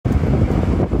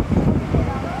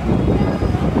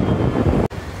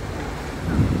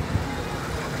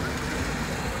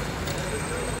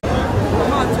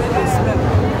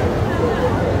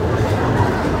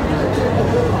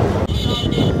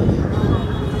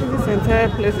entire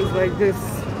place is like this.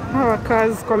 Our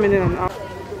cars coming in and out.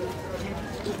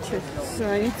 Okay, so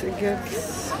I need to get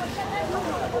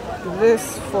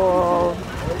this for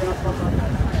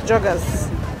joggers.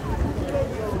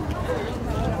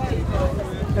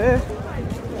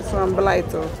 So I'm blind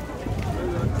too.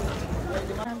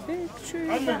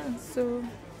 So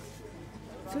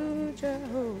to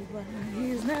Jehovah,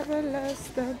 he's never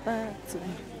lost a battle.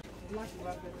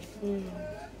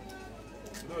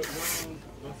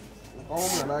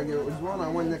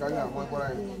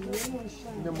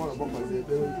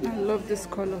 I love this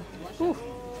color. Ooh.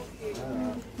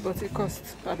 But it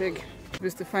costs a big.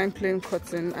 Just to find plain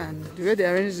cotton, and the way they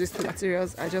arrange these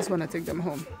materials, I just want to take them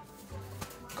home.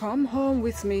 Come home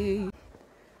with me.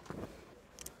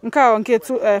 Nka onke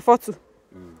 42.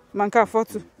 Manka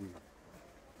 42.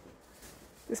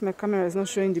 This my camera is not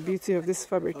showing the beauty of this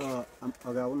fabric. Oh,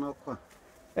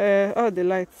 the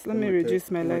lights. Let me reduce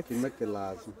my lights.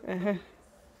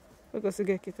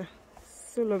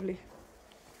 So lovely.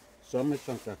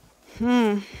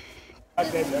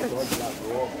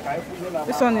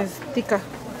 This one is thicker.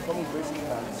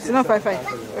 It's not 5.5.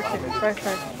 Okay,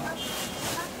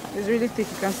 5.5. It's really thick.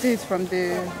 You can see it from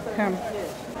the hem.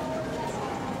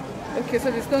 Okay, so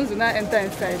the stones will not enter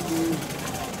inside.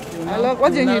 I love.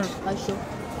 What do you need?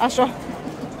 Asho.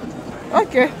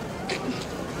 Okay.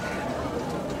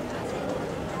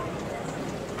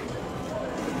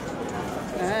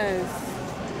 Nice.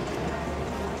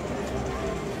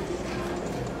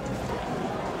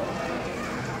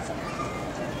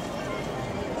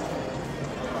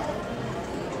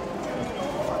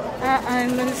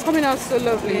 And it's coming out so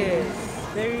lovely. Yes,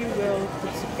 very well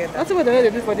put together. That's what they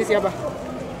do for this Yaba.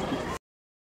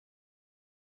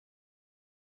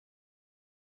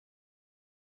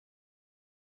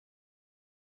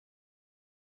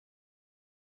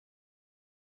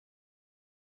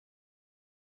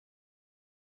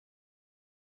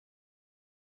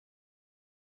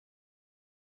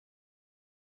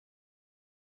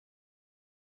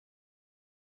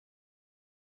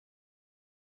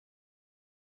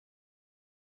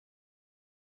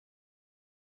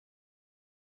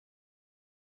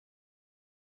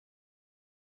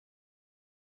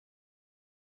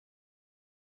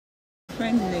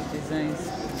 Neck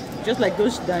designs, just like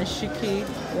those danshiki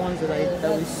ones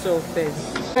that we saw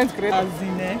first. That's great.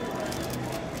 Azine.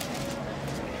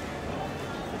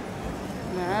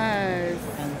 Nice.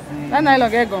 That nylon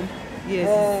get gum. Yes,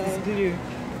 it's glue.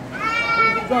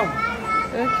 Gum.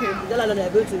 Okay.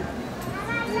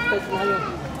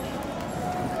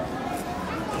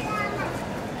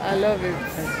 I love it.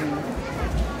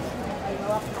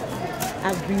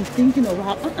 I've been thinking of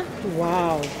how.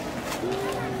 Wow.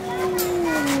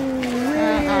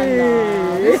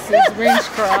 This is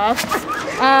witchcraft.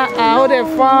 How they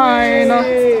fine.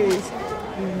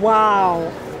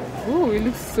 Wow. Ooh, it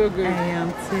looks so good. I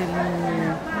am telling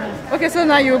you. Okay, so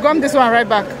now you gum this one right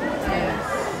back. Yes.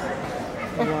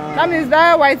 Oh, Wow. that means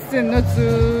that white thing not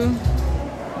too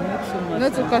much.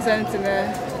 not to cause anything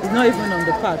there. It's not even on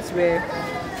the parts where.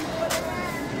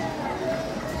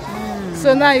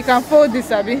 So now you can fold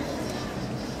this, Abby,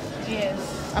 Yes.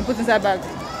 and put inside bag.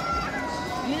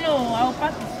 No, I'll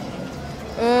pack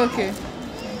it. Okay.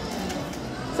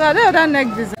 So are there other neck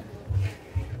design?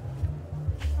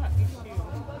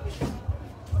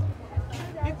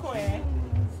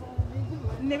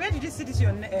 Where did you see this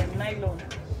your nylon?